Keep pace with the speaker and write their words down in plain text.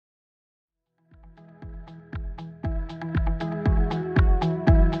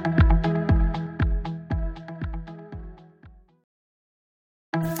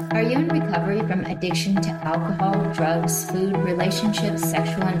Are you in recovery from addiction to alcohol, drugs, food, relationships,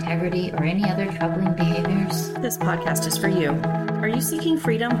 sexual integrity, or any other troubling behaviors? This podcast is for you. Are you seeking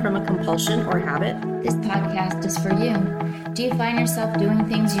freedom from a compulsion or habit? This podcast is for you. Do you find yourself doing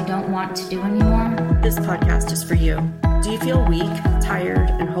things you don't want to do anymore? This podcast is for you. Do you feel weak,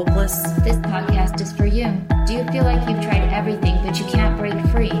 tired, and hopeless? This podcast is for you. Do you feel like you've tried everything but you can't break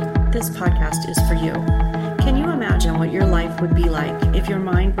free? This podcast is for you. Can you imagine what your life would be like if your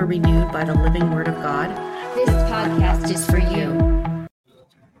mind were renewed by the living Word of God? This podcast is for you.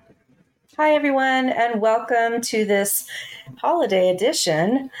 Hi, everyone, and welcome to this holiday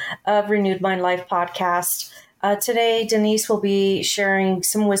edition of Renewed Mind Life podcast. Today, Denise will be sharing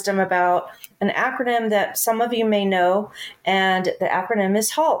some wisdom about an acronym that some of you may know, and the acronym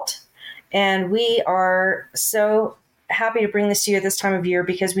is H.A.L.T. And we are so happy to bring this to you this time of year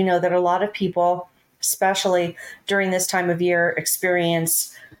because we know that a lot of people, especially during this time of year,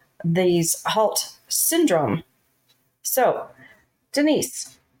 experience these H.A.L.T. syndrome. So,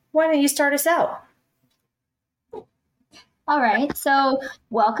 Denise, why don't you start us out? All right, so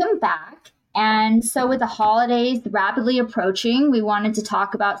welcome back. And so with the holidays rapidly approaching, we wanted to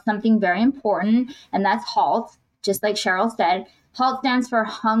talk about something very important, and that's H.A.L.T., just like Cheryl said. H.A.L.T. stands for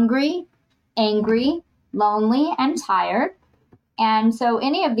hungry, angry, lonely, and tired. And so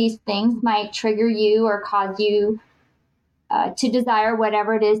any of these things might trigger you or cause you to desire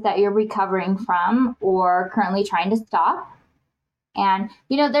whatever it is that you're recovering from or currently trying to stop. And,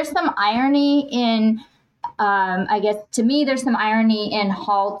 you know, there's some irony in, I guess, to me, there's some irony in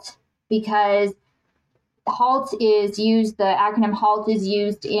H.A.L.T. because H.A.L.T. is used, the acronym H.A.L.T. is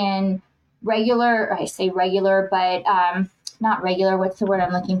used in regular, I say regular, but not regular, what's the word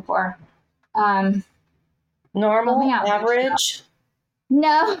I'm looking for? Normal, average?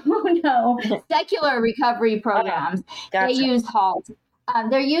 No. Secular recovery programs. Gotcha. They use H.A.L.T.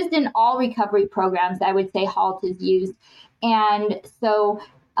 They're used in all recovery programs. I would say H.A.L.T. is used. And so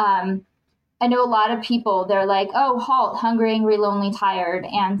I know a lot of people, they're like, oh, H.A.L.T., hungry, angry, lonely, tired.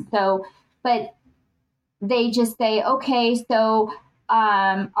 And so, but they just say, okay, so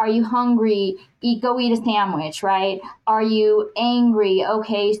are you hungry? Go eat a sandwich, right? Are you angry?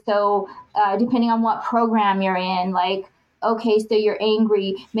 Okay, so depending on what program you're in, like, okay, so you're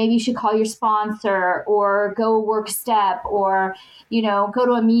angry, maybe you should call your sponsor or go work step or, you know, go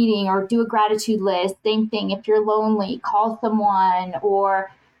to a meeting or do a gratitude list. Same thing. If you're lonely, call someone, or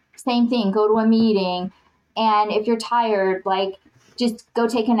same thing, go to a meeting. And if you're tired, like, just go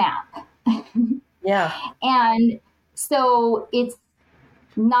take a nap. Yeah. And so it's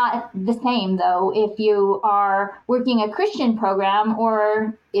not the same, though, if you are working a Christian program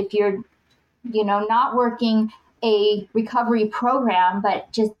or if you're, you know, not working a recovery program,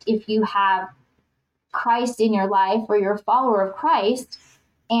 but just if you have Christ in your life or you're a follower of Christ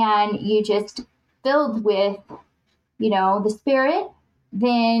and you just filled with, you know, the Spirit,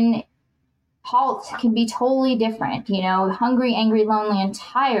 then H.A.L.T. can be totally different. You know, hungry, angry, lonely, and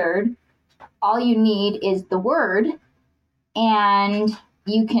tired, all you need is the Word, and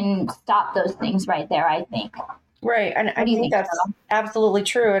you can stop those things right there, I think. Right. And I think that's absolutely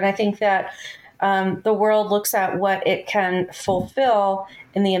true. And I think that the world looks at what it can fulfill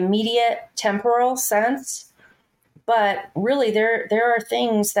in the immediate temporal sense. But really, there are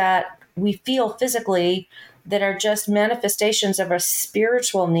things that we feel physically that are just manifestations of a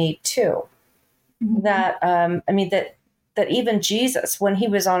spiritual need too. Mm-hmm. That even Jesus, when he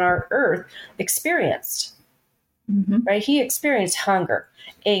was on our earth, experienced. Mm-hmm. Right? He experienced hunger,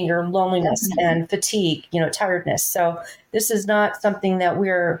 anger, loneliness, and fatigue, you know, tiredness. So this is not something that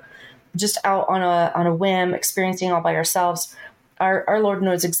we're just out on a whim experiencing all by ourselves. Our Lord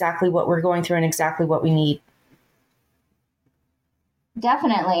knows exactly what we're going through and exactly what we need.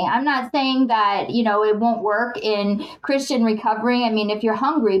 Definitely. I'm not saying that, you know, it won't work in Christian recovery. I mean, if you're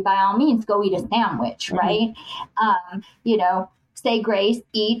hungry, by all means, go eat a sandwich, right? Mm-hmm. You know, say grace,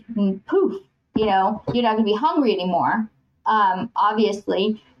 eat, and poof, you know, you're not going to be hungry anymore,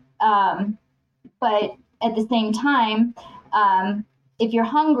 obviously. But at the same time, if you're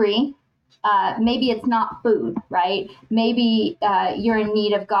hungry, maybe it's not food, right? Maybe you're in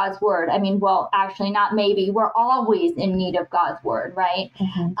need of God's word. I mean, well, actually not maybe. We're always in need of God's word, right?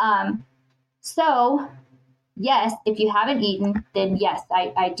 Mm-hmm. So, yes, if you haven't eaten, then yes,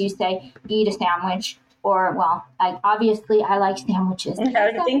 I do say eat a sandwich. Or, well, I like sandwiches.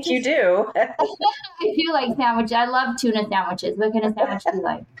 I think you do. I do like sandwiches. I love tuna sandwiches. What kind of sandwich do you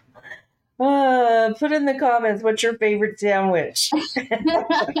like? Put in the comments what's your favorite sandwich.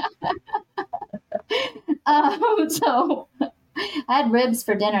 So I had ribs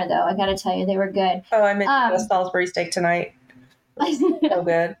for dinner, though. I got to tell you, they were good. Oh, I made the Salisbury steak tonight. So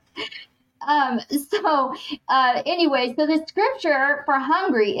good. Anyway, so the scripture for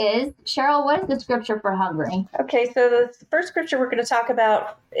hungry is, Cheryl, what is the scripture for hungry? Okay, so the first scripture we're going to talk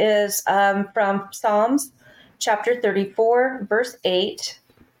about is from Psalms chapter 34, verse 8.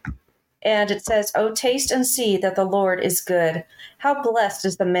 And it says, "Oh, taste and see that the Lord is good. How blessed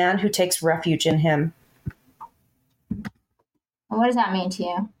is the man who takes refuge in him." And what does that mean to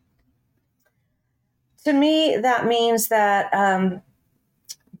you? To me, that means that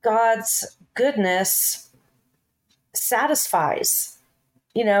God's goodness satisfies.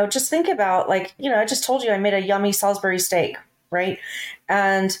 Just think about, like, I just told you I made a yummy Salisbury steak, right?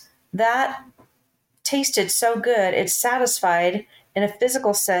 And that tasted so good, it satisfied in a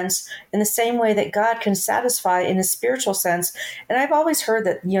physical sense in the same way that God can satisfy in a spiritual sense. And I've always heard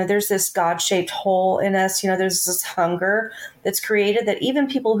that, there's this God-shaped hole in us, there's this hunger that's created that even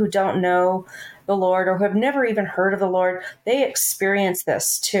people who don't know the Lord or who have never even heard of the Lord, they experience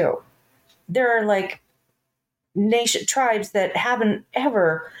this too. There are like nation tribes that haven't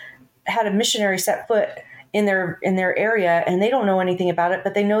ever had a missionary set foot in their area, and they don't know anything about it,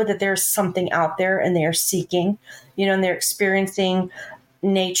 but they know that there's something out there and they are seeking, and they're experiencing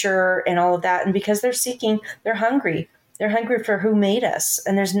nature and all of that. And because they're seeking, they're hungry. They're hungry for who made us.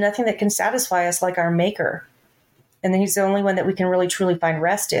 And there's nothing that can satisfy us like our maker. And he's the only one that we can really truly find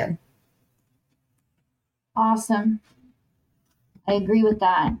rest in. Awesome. I agree with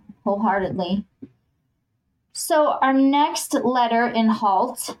that wholeheartedly. So our next letter in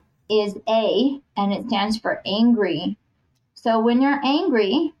HALT is A, and it stands for angry. So when you're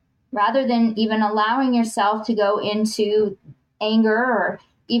angry, rather than even allowing yourself to go into anger or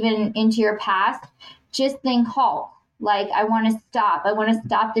even into your past, just think HALT. Like, I want to stop. I want to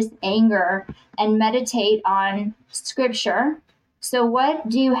stop this anger and meditate on scripture. So what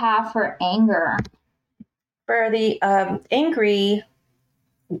do you have for anger? For the angry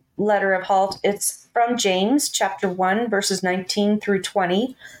letter of HALT, it's from James chapter 1, verses 19 through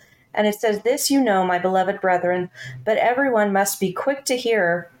 20. And it says, "This my beloved brethren, but everyone must be quick to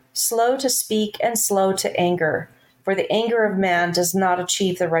hear, slow to speak, and slow to anger. For the anger of man does not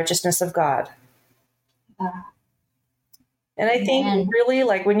achieve the righteousness of God." And I think really,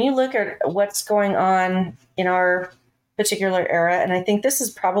 like, when you look at what's going on in our particular era, and I think this is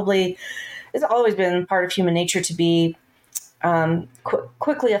probably, it's always been part of human nature to be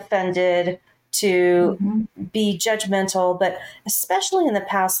quickly offended, to be judgmental, but especially in the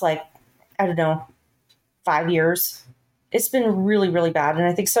past, like, I don't know, 5 years, it's been really, really bad. And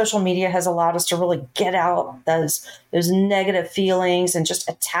I think social media has allowed us to really get out those negative feelings and just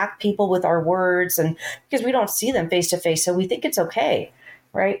attack people with our words, and because we don't see them face to face, so we think it's okay,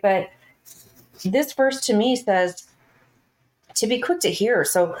 right? But this verse to me says to be quick to hear.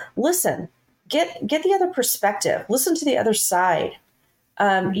 So listen, get the other perspective, listen to the other side.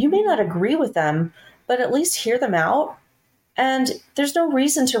 You may not agree with them, but at least hear them out. And there's no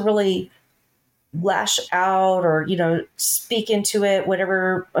reason to really lash out or, speak into it,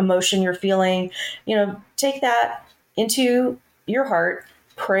 whatever emotion you're feeling. Take that into your heart,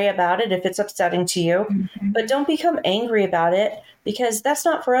 pray about it if it's upsetting to you, but don't become angry about it, because that's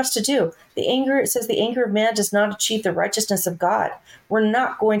not for us to do. It says the anger of man does not achieve the righteousness of God. We're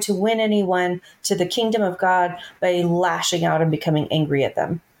not going to win anyone to the kingdom of God by lashing out and becoming angry at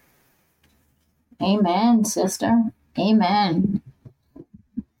them. Amen, sister. Amen.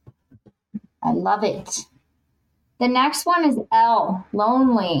 I love it. The next one is L,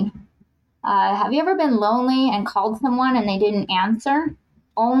 lonely. Have you ever been lonely and called someone and they didn't answer?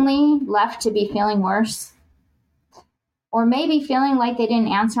 Only left to be feeling worse? Or maybe feeling like they didn't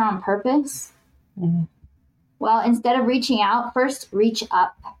answer on purpose? Mm-hmm. Well, instead of reaching out, first reach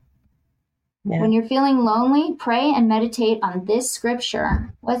up. Yeah. When you're feeling lonely, pray and meditate on this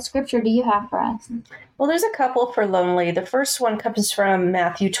scripture. What scripture do you have for us? Well, there's a couple for lonely. The first one comes from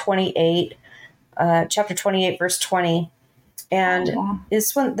Matthew 28, chapter 28, verse 20. And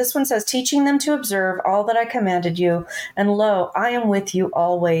this one says, "Teaching them to observe all that I commanded you, and lo, I am with you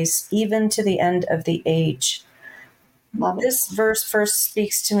always, even to the end of the age." Love it. This verse first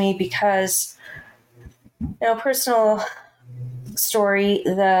speaks to me because, personal story,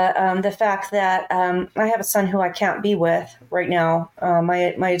 the fact that I have a son who I can't be with right now.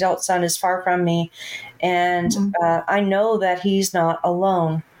 My adult son is far from me, and I know that he's not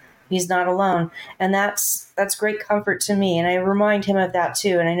alone. He's not alone. And that's great comfort to me. And I remind him of that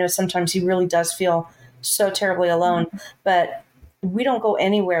too. And I know sometimes he really does feel so terribly alone, but we don't go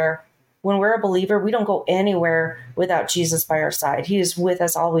anywhere. When we're a believer, we don't go anywhere without Jesus by our side. He is with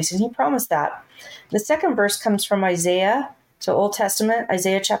us always. And he promised that. The second verse comes from Isaiah, so Old Testament,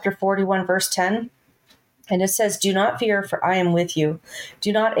 Isaiah chapter 41, verse 10. And it says, do not fear, for I am with you.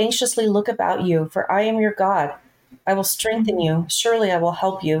 Do not anxiously look about you, for I am your God. I will strengthen you. Surely I will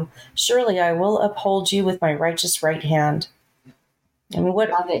help you. Surely I will uphold you with my righteous right hand. I mean,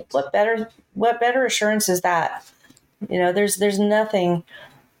 what better assurance is that? There's nothing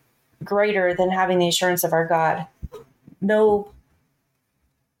greater than having the assurance of our God. No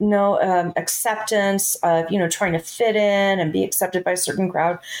acceptance of trying to fit in and be accepted by a certain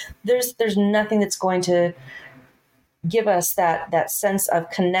crowd. There's nothing that's going to give us that sense of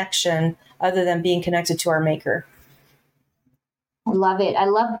connection other than being connected to our Maker. I love it. I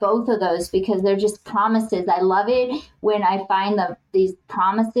love both of those because they're just promises. I love it when I find these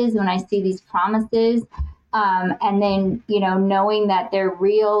promises, when I see these promises, and then, knowing that they're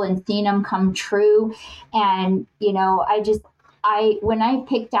real and seeing them come true. And, when I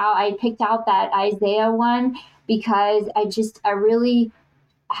picked out that Isaiah one because I really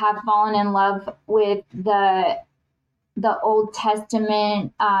have fallen in love with the Old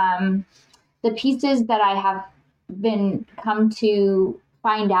Testament, the pieces that I have come to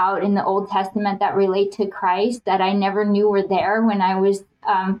find out in the Old Testament that relate to Christ that I never knew were there when I was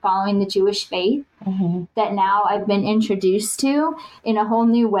following the Jewish faith, that now I've been introduced to in a whole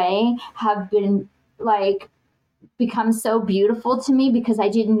new way, have been become so beautiful to me because I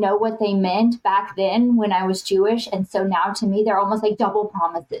didn't know what they meant back then when I was Jewish. And so now to me, they're almost like double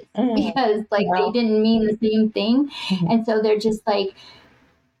promises because they didn't mean the same thing. And so they're just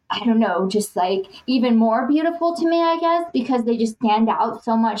I don't know, just even more beautiful to me, I guess, because they just stand out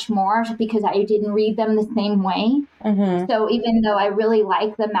so much more because I didn't read them the same way. So even though I really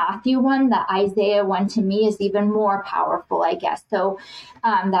like the Matthew one, the Isaiah one to me is even more powerful, I guess. So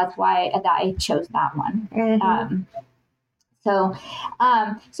that's why I chose that one. So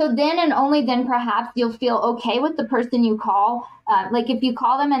then and only then perhaps you'll feel okay with the person you call. If you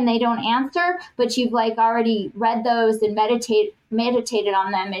call them and they don't answer, but you've already read those and meditated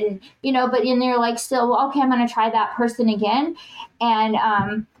on them, and but in there still, well, okay, I'm going to try that person again,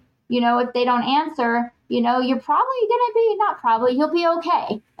 and if they don't answer, you're probably going to be not probably you'll be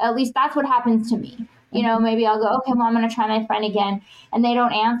okay. At least that's what happens to me. Maybe I'll go, okay, well, I'm going to try my friend again, and they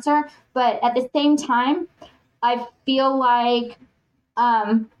don't answer, but at the same time, I feel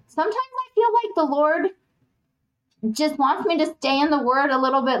sometimes I feel like the Lord just wants me to stay in the Word a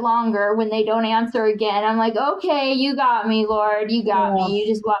little bit longer when they don't answer again. I'm like, okay, you got me, Lord. You got me. You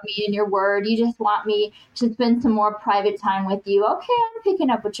just want me in your Word. You just want me to spend some more private time with you. Okay, I'm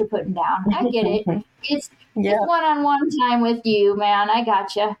picking up what you're putting down. I get it. It's one-on-one time with you, man. I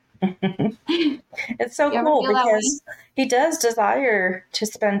gotcha. It's so cool because He does desire to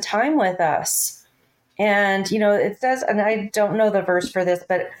spend time with us. And, it says, and I don't know the verse for this,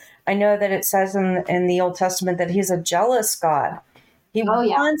 but I know that it says in the Old Testament that He's a jealous God. He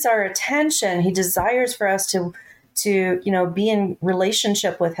wants our attention. He desires for us to be in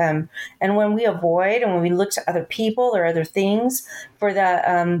relationship with Him. And when we avoid and when we look to other people or other things for that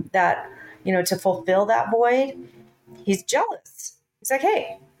to fulfill that void, He's jealous. He's like,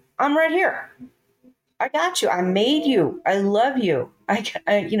 hey, I'm right here. I got you. I made you. I love you. I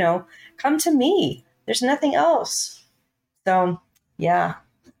come to me. There's nothing else. So, yeah.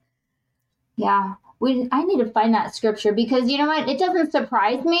 Yeah. I need to find that scripture because you know what? It doesn't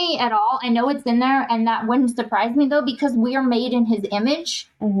surprise me at all. I know it's in there, and that wouldn't surprise me though because we are made in His image,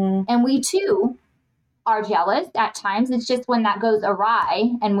 and we too are jealous at times. It's just when that goes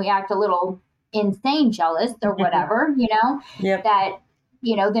awry and we act a little insane jealous or whatever, that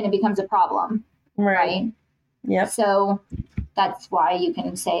then it becomes a problem, right? Yep. So that's why you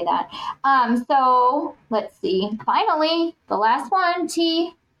can say that. So let's see. Finally, the last one,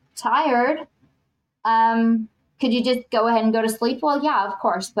 T, tired. Could you just go ahead and go to sleep? Well, yeah, of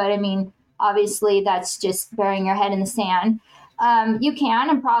course. But I mean, obviously that's just burying your head in the sand. You can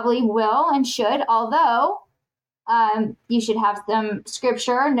and probably will and should, although you should have some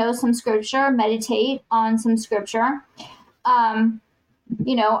scripture, know some scripture, meditate on some scripture.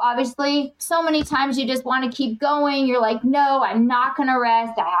 Obviously so many times you just want to keep going. You're like, no, I'm not going to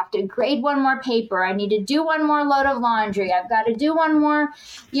rest. I have to grade one more paper. I need to do one more load of laundry. I've got to do one more,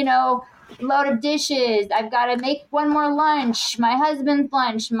 load of dishes. I've got to make one more lunch, my husband's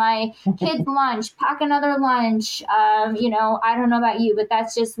lunch, my kids' lunch, pack another lunch. I don't know about you, but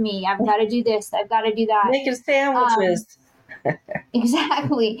that's just me. I've got to do this. I've got to do that. Making sandwiches.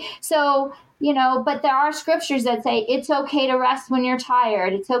 Exactly. So, but there are scriptures that say it's okay to rest when you're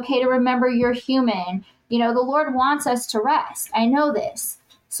tired. It's okay to remember you're human. The Lord wants us to rest. I know this.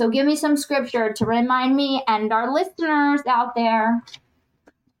 So give me some scripture to remind me and our listeners out there.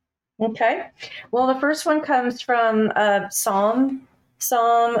 Okay. Well, the first one comes from Psalm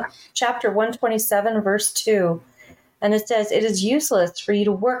Psalm chapter 127, verse 2. And it says, "It is useless for you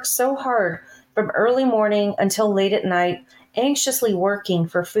to work so hard from early morning until late at night, anxiously working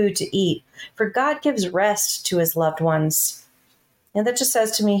for food to eat, for God gives rest to his loved ones." And that just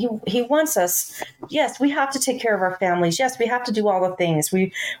says to me, he wants us. Yes, we have to take care of our families. Yes, we have to do all the things.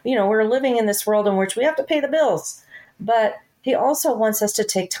 We're living in this world in which we have to pay the bills. But he also wants us to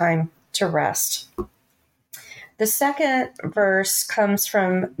take time to rest. The second verse comes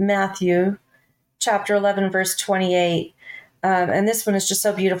from Matthew chapter 11, verse 28. And this one is just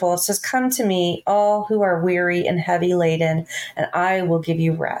so beautiful. It says, "Come to me, all who are weary and heavy laden, and I will give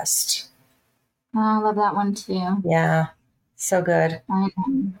you rest." Oh, I love that one too. Yeah, so good.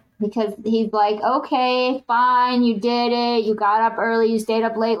 Because he's like, okay, fine, you did it. You got up early, you stayed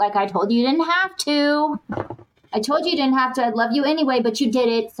up late. Like I told you didn't have to. I told you didn't have to. I'd love you anyway, but you did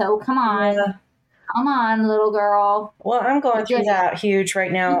it. So come on. Yeah. Come on, little girl. Well, I'm going through that huge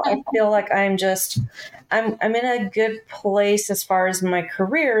right now. I feel like I'm in a good place as far as my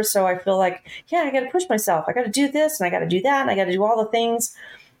career. So I feel like, yeah, I got to push myself. I got to do this and I got to do that and I got to do all the things.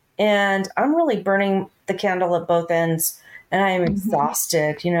 And I'm really burning the candle at both ends and I am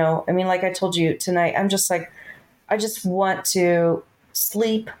exhausted. I mean, like I told you tonight, I'm just like, I just want to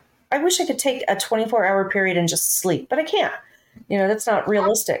sleep. I wish I could take a 24-hour period and just sleep, but I can't. That's not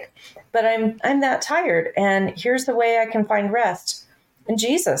realistic. But I'm that tired. And here's the way I can find rest in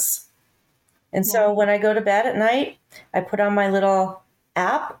Jesus. And so when I go to bed at night, I put on my little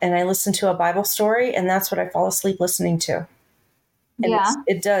app and I listen to a Bible story, and that's what I fall asleep listening to. And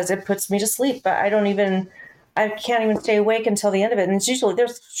it does. It puts me to sleep, but I can't even stay awake until the end of it. And it's usually,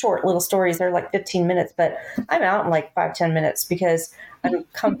 there's short little stories. They're like 15 minutes, but I'm out in like 5-10 minutes because I'm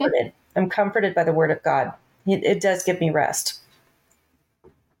comforted. I'm comforted by the word of God. It does give me rest.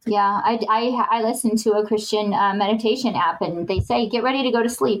 Yeah, I listen to a Christian meditation app, and they say, get ready to go to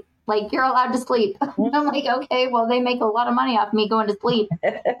sleep. Like, you're allowed to sleep. I'm like, okay, well, they make a lot of money off me going to sleep.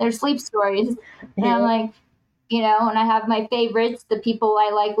 They're sleep stories. And I'm like, and I have my favorites, the people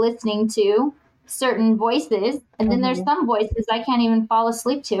I like listening to, certain voices. And then there's some voices I can't even fall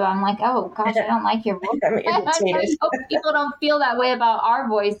asleep to. I'm like, oh, gosh, I don't like your voice. I hope people don't feel that way about our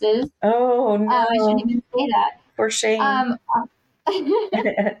voices. Oh, no. I shouldn't even say that. For shame.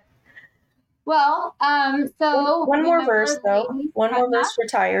 Well, so one more verse though. One more verse for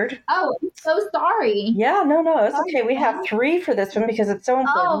tired. Oh, I'm so sorry. Yeah, no, it's okay. We have 3 for this one because it's so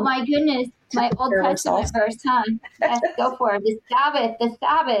important. Oh my goodness, my Old Testament verse, huh? Let's go for it. The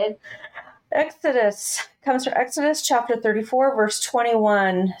Sabbath. Exodus comes from Exodus chapter 34, verse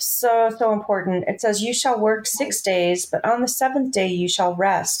 21. So important. It says, "You shall work 6 days, but on the 7th day you shall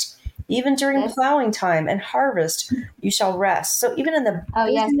rest. Even during plowing time and harvest, you shall rest." So even in the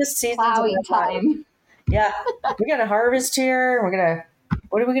busiest seasons plowing of time. Yeah, we're going to harvest here.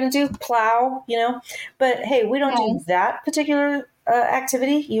 What are we going to do? Plow, But hey, we don't do that particular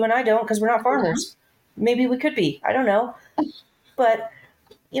activity. You and I don't, because we're not farmers. Maybe we could be. I don't know. But,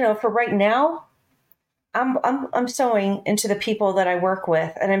 for right now, I'm sowing into the people that I work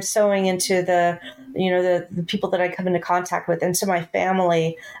with, and I'm sowing into the people that I come into contact with, into my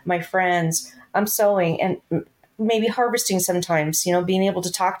family, my friends. I'm sowing and maybe harvesting sometimes, being able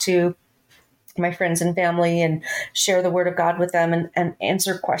to talk to my friends and family and share the word of God with them and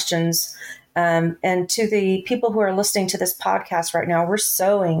answer questions. And to the people who are listening to this podcast right now, we're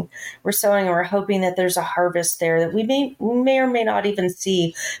sowing and we're hoping that there's a harvest there that we may or may not even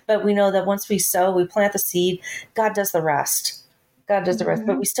see, but we know that once we sow, we plant the seed, God does the rest. God does the rest,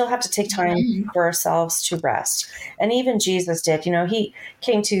 but we still have to take time for ourselves to rest. And even Jesus did, he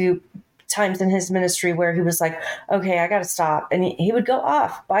came to times in his ministry where he was like, okay, I got to stop. And he would go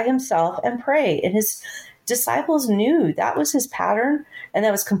off by himself and pray. And his disciples knew that was his pattern and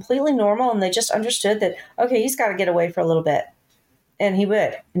that was completely normal. And they just understood that, okay, he's got to get away for a little bit. And he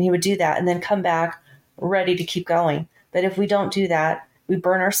would do that and then come back ready to keep going. But if we don't do that, we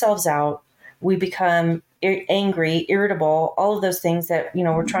burn ourselves out. We become angry, irritable, all of those things that,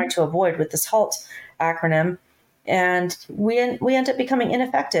 we're trying to avoid with this HALT acronym. And we end up becoming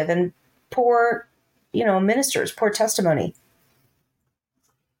ineffective and poor, ministers, poor testimony.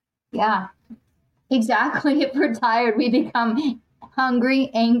 Yeah, exactly. If we're tired, we become hungry,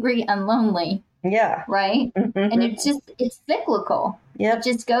 angry, and lonely. Yeah. Right? Mm-hmm. And it's cyclical. Yep. It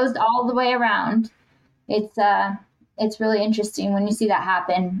just goes all the way around. It's really interesting when you see that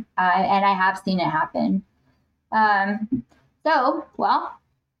happen. And I have seen it happen. Well,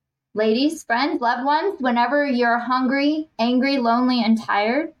 ladies, friends, loved ones, whenever you're hungry, angry, lonely, and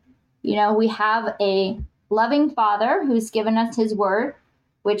tired, we have a loving Father who's given us his word,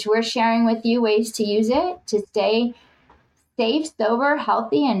 which we're sharing with you ways to use it to stay safe, sober,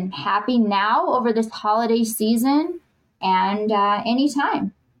 healthy, and happy now over this holiday season and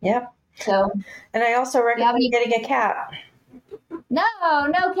anytime. Yep. So, and I also recommend getting a cat. No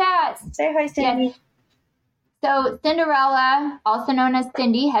cats. Say hi, Cindy. Yes. So Cinderella, also known as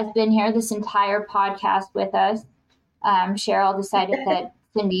Cindy, has been here this entire podcast with us. Cheryl decided that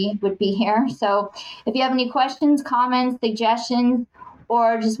Cindy would be here. So if you have any questions, comments, suggestions,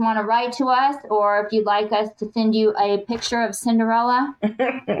 or just want to write to us, or if you'd like us to send you a picture of Cinderella,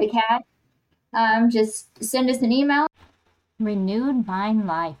 the cat, just send us an email.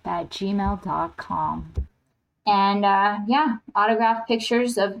 renewedmindlife@gmail.com. And autographed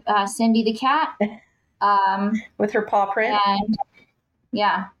pictures of Cindy the cat. With her paw print. And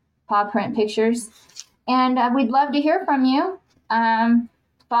paw print pictures. And we'd love to hear from you.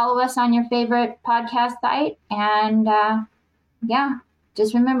 Follow us on your favorite podcast site. And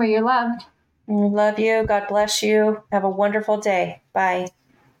just remember, you're loved. We love you. God bless you. Have a wonderful day. Bye.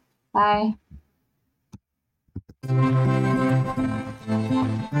 Bye.